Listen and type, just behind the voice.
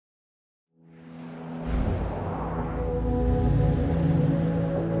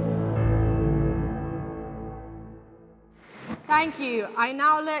Thank you. I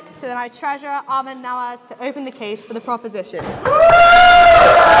now look to my treasurer, Ahmad Nawaz, to open the case for the proposition.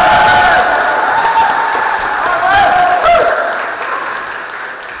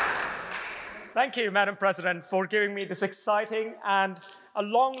 Thank you, Madam President, for giving me this exciting and a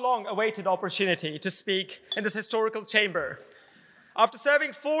long awaited opportunity to speak in this historical chamber. After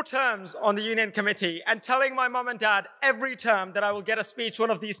serving 4 terms on the Union Committee and telling my mum and dad every term that I will get a speech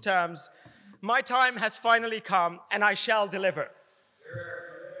one of these terms, my time has finally come and I shall deliver.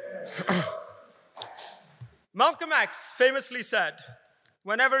 Malcolm X famously said,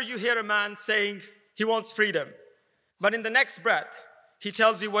 whenever you hear a man saying he wants freedom, but in the next breath, he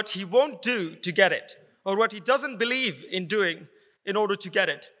tells you what he won't do to get it, or what he doesn't believe in doing in order to get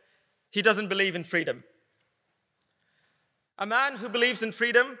it, he doesn't believe in freedom. A man who believes in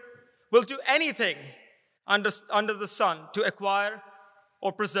freedom will do anything under the sun to acquire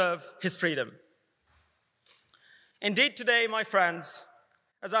or preserve his freedom. Indeed, today, my friends,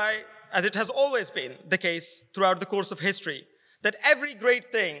 as it has always been the case throughout the course of history, that every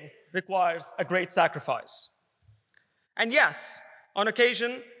great thing requires a great sacrifice. And yes, on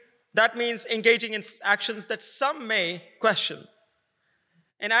occasion, that means engaging in actions that some may question,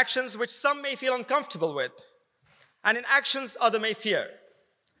 in actions which some may feel uncomfortable with, and in actions others may fear.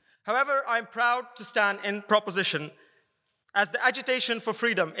 However, I'm proud to stand in proposition as the agitation for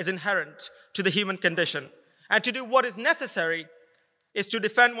freedom is inherent to the human condition, and to do what is necessary is to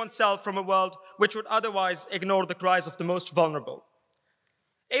defend oneself from a world which would otherwise ignore the cries of the most vulnerable.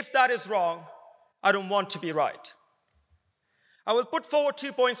 If that is wrong, I don't want to be right. I will put forward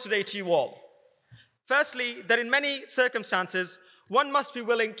 2 points today to you all. Firstly, that in many circumstances, one must be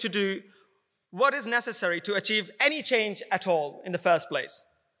willing to do what is necessary to achieve any change at all in the first place.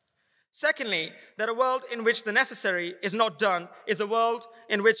 Secondly, that a world in which the necessary is not done is a world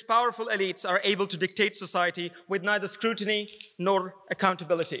in which powerful elites are able to dictate society with neither scrutiny nor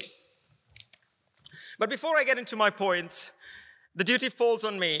accountability. But before I get into my points, the duty falls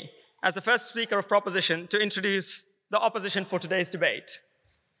on me as the first speaker of proposition to introduce the opposition for today's debate.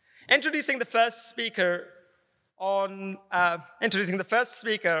 Introducing the first speaker on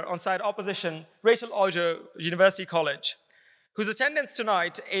side opposition, Rachel Ojo, University College, whose attendance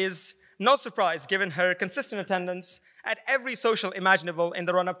tonight is no surprise given her consistent attendance at every social imaginable in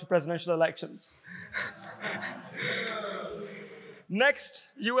the run-up to presidential elections. Next,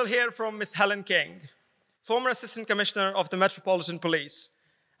 you will hear from Ms. Helen King, former Assistant Commissioner of the Metropolitan Police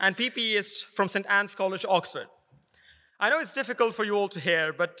and PPEist from St. Anne's College, Oxford. I know it's difficult for you all to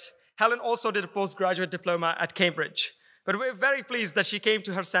hear, but Helen also did a postgraduate diploma at Cambridge. But we're very pleased that she came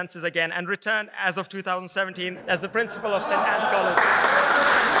to her senses again and returned as of 2017 as the principal of St. Anne's College.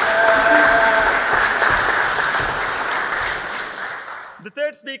 The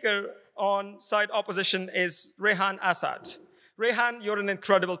third speaker on side opposition is Rehan Asad. Rehan, you're an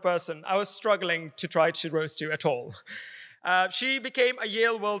incredible person. I was struggling to try to roast you at all. She became a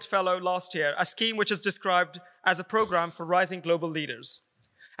Yale World Fellow last year, a scheme which is described as a program for rising global leaders.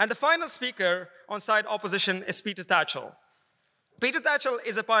 And the final speaker on side opposition is Peter Tatchell. Peter Tatchell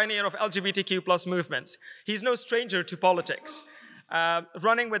is a pioneer of LGBTQ+ movements. He's no stranger to politics,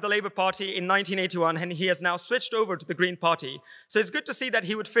 running with the Labour Party in 1981, and he has now switched over to the Green Party. So it's good to see that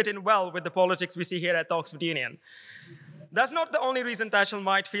he would fit in well with the politics we see here at the Oxford Union. That's not the only reason Tatchell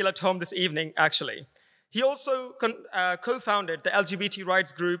might feel at home this evening, actually. He also co-founded the LGBT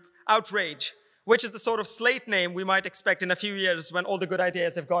rights group Outrage, which is the sort of slate name we might expect in a few years when all the good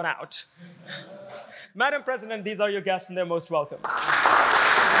ideas have gone out. Madam President, these are your guests and they're most welcome.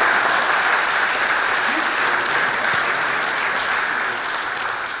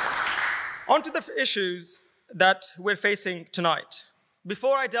 On to the issues that we're facing tonight.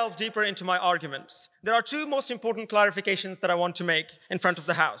 Before I delve deeper into my arguments, there are 2 most important clarifications that I want to make in front of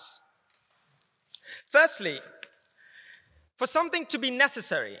the House. Firstly, for something to be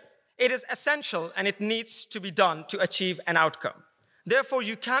necessary, it is essential and it needs to be done to achieve an outcome. Therefore,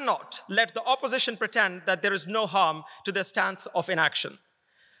 you cannot let the opposition pretend that there is no harm to their stance of inaction.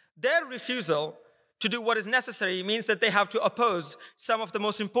 Their refusal to do what is necessary means that they have to oppose some of the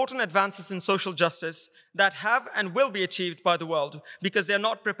most important advances in social justice that have and will be achieved by the world because they are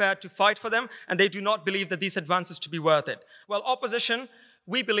not prepared to fight for them and they do not believe that these advances to be worth it. While opposition,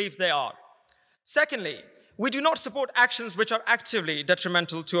 we believe they are. Secondly, we do not support actions which are actively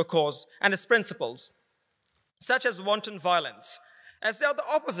detrimental to a cause and its principles, such as wanton violence, as they are the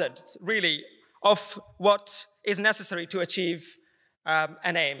opposite, really, of what is necessary to achieve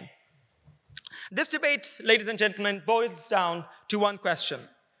an aim. This debate, ladies and gentlemen, boils down to one question.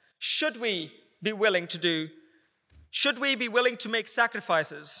 Should we be willing to make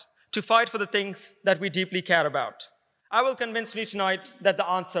sacrifices to fight for the things that we deeply care about? I will convince you tonight that the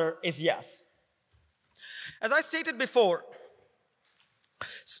answer is yes. As I stated before,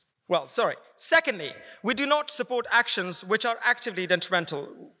 secondly, we do not support actions which are actively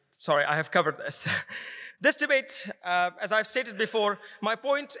detrimental. Sorry, I have covered this. This debate, as I've stated before, my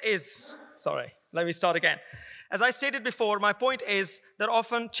point is, let me start again. As I stated before, my point is that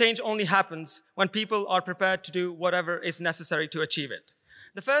often change only happens when people are prepared to do whatever is necessary to achieve it.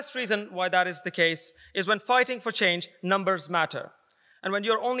 The first reason why that is the case is when fighting for change, numbers matter. And when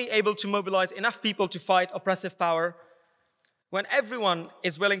you're only able to mobilize enough people to fight oppressive power, when everyone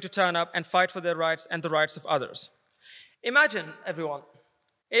is willing to turn up and fight for their rights and the rights of others. Imagine, everyone,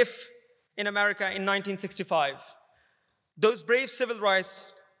 if in America in 1965, those brave civil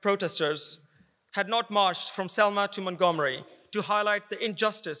rights protesters had not marched from Selma to Montgomery to highlight the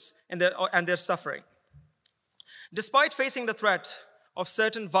injustice and their suffering. Despite facing the threat of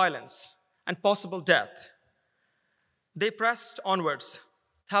certain violence and possible death, they pressed onwards,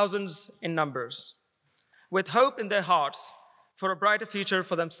 thousands in numbers, with hope in their hearts for a brighter future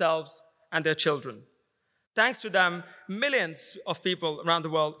for themselves and their children. Thanks to them, millions of people around the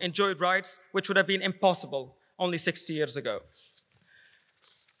world enjoyed rights which would have been impossible only 60 years ago.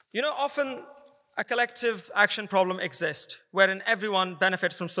 You know, often a collective action problem exists wherein everyone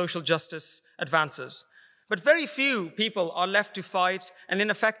benefits from social justice advances. But very few people are left to fight an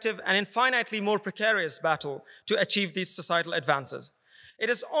ineffective and infinitely more precarious battle to achieve these societal advances. It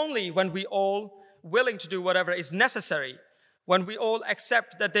is only when we all willing to do whatever is necessary, when we all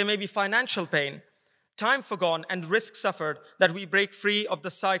accept that there may be financial pain, time forgone, and risk suffered, that we break free of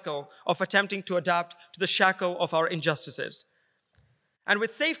the cycle of attempting to adapt to the shackle of our injustices. And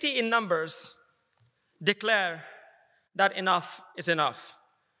with safety in numbers, declare that enough is enough,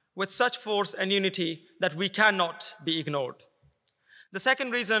 with such force and unity that we cannot be ignored. The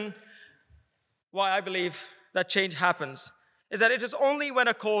second reason why I believe that change happens is that it is only when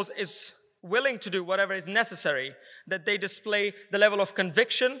a cause is willing to do whatever is necessary that they display the level of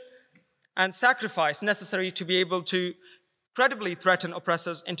conviction and sacrifice necessary to be able to credibly threaten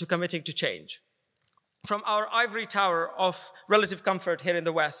oppressors into committing to change. From our ivory tower of relative comfort here in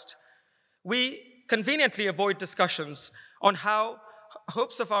the West, we conveniently avoid discussions on how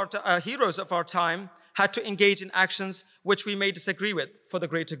heroes of our time had to engage in actions which we may disagree with for the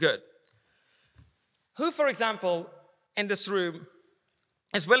greater good. Who, for example, in this room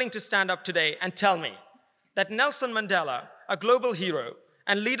is willing to stand up today and tell me that Nelson Mandela, a global hero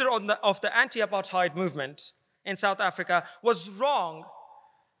and leader of the anti-apartheid movement in South Africa, was wrong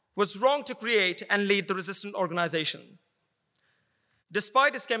to create and lead the resistance organization?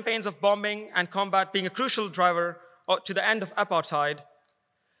 Despite his campaigns of bombing and combat being a crucial driver to the end of apartheid,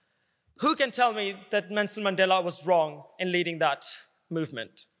 who can tell me that Nelson Mandela was wrong in leading that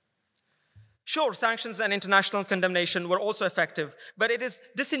movement? Sure, sanctions and international condemnation were also effective, but it is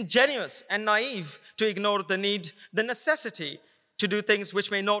disingenuous and naive to ignore the necessity to do things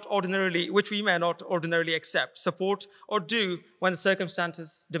which we may not ordinarily accept, support, or do when the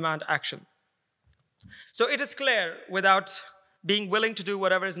circumstances demand action. So it is clear, without being willing to do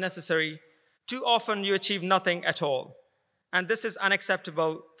whatever is necessary, too often you achieve nothing at all. And this is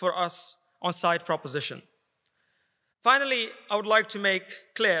unacceptable for us on side proposition. Finally, I would like to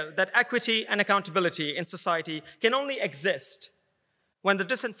make clear that equity and accountability in society can only exist when the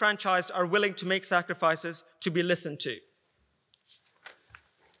disenfranchised are willing to make sacrifices to be listened to.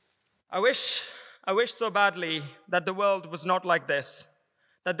 I wish so badly that the world was not like this,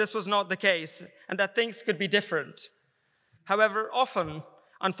 that this was not the case, and that things could be different. However, often,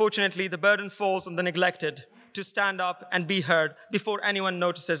 unfortunately, the burden falls on the neglected to stand up and be heard before anyone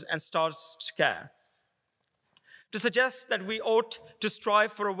notices and starts to care. To suggest that we ought to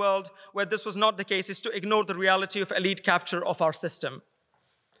strive for a world where this was not the case is to ignore the reality of elite capture of our system.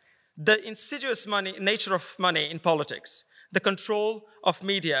 The insidious nature of money in politics, the control of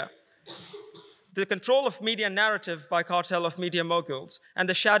media narrative by cartel of media moguls, and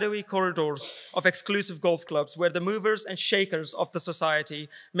the shadowy corridors of exclusive golf clubs where the movers and shakers of the society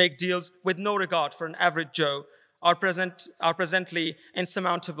make deals with no regard for an average Joe are presently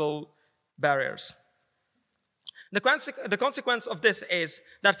insurmountable barriers. The consequence of this is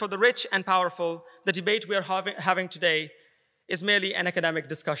that for the rich and powerful, the debate we are having today is merely an academic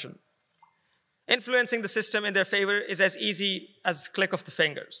discussion. Influencing the system in their favor is as easy as a click of the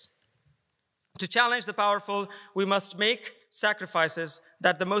fingers. To challenge the powerful, we must make sacrifices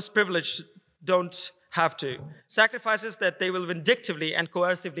that the most privileged don't have to, sacrifices that they will vindictively and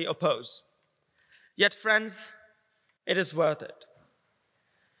coercively oppose. Yet, friends, it is worth it.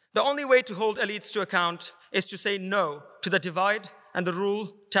 The only way to hold elites to account is to say no to the divide and the rule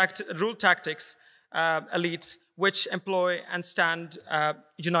tactics elites which employ and stand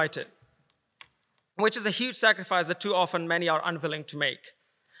united, which is a huge sacrifice that too often many are unwilling to make.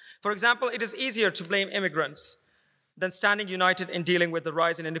 For example, it is easier to blame immigrants than standing united in dealing with the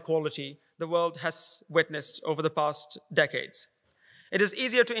rise in inequality the world has witnessed over the past decades. It is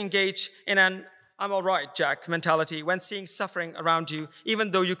easier to engage in an "I'm all right, Jack" mentality when seeing suffering around you, even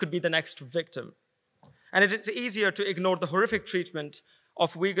though you could be the next victim. And it is easier to ignore the horrific treatment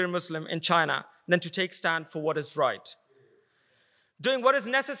of Uyghur Muslim in China than to take stand for what is right. Doing what is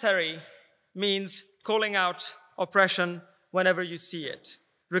necessary means calling out oppression whenever you see it,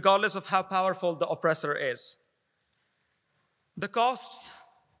 regardless of how powerful the oppressor is. The costs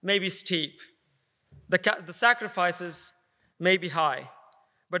may be steep, the sacrifices may be high,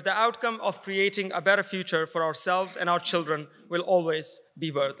 but the outcome of creating a better future for ourselves and our children will always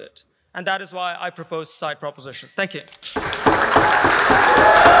be worth it. And that is why I propose side proposition. Thank you.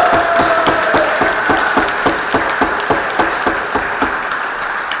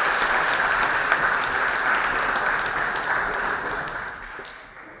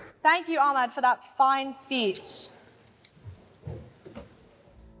 Thank you, Ahmad, for that fine speech.